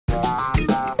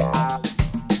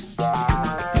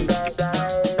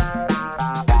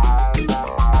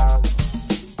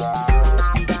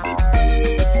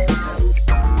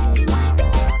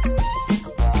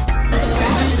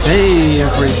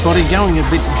everybody, going a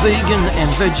bit vegan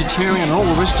and vegetarian and all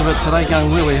the rest of it today,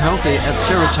 going really healthy at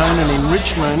Serotonin in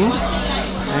Richmond.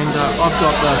 And I've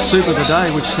got soup of the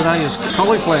day, which today is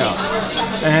cauliflower.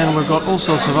 And we've got all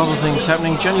sorts of other things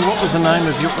happening. Jenny, what was the name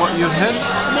of what you've had?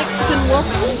 Mexican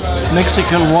waffle.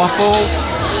 Mexican waffle.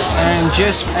 And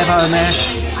Jess, avo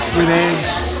mash with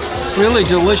eggs. Really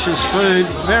delicious food,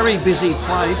 very busy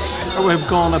place. We've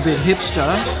gone a bit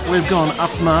hipster, we've gone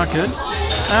upmarket.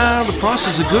 The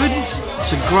prices are good.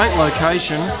 It's a great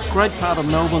location, great part of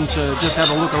Melbourne to just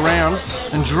have a look around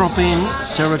and drop in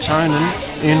Serotonin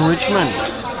in Richmond.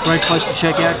 Great place to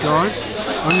check out, guys.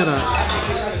 I'm going to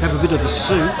have a bit of the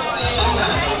soup.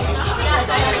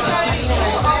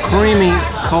 Creamy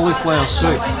cauliflower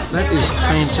soup. That is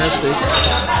fantastic.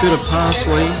 Bit of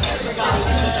parsley.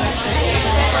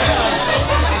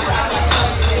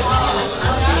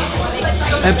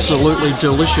 Absolutely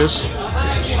delicious.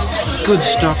 Good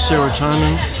stuff,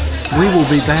 Serotonin. We will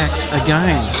be back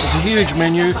again. It's a huge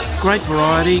menu, great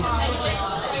variety,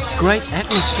 great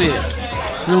atmosphere.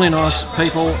 Really nice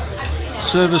people.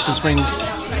 Service has been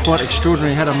quite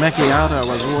extraordinary. Had a macchiato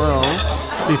as well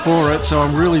before it, so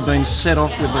I'm really been set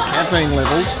off with the caffeine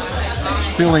levels.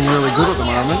 Feeling really good at the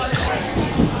moment.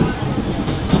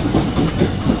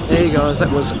 There you guys,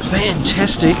 that was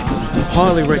fantastic.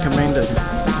 Highly recommended.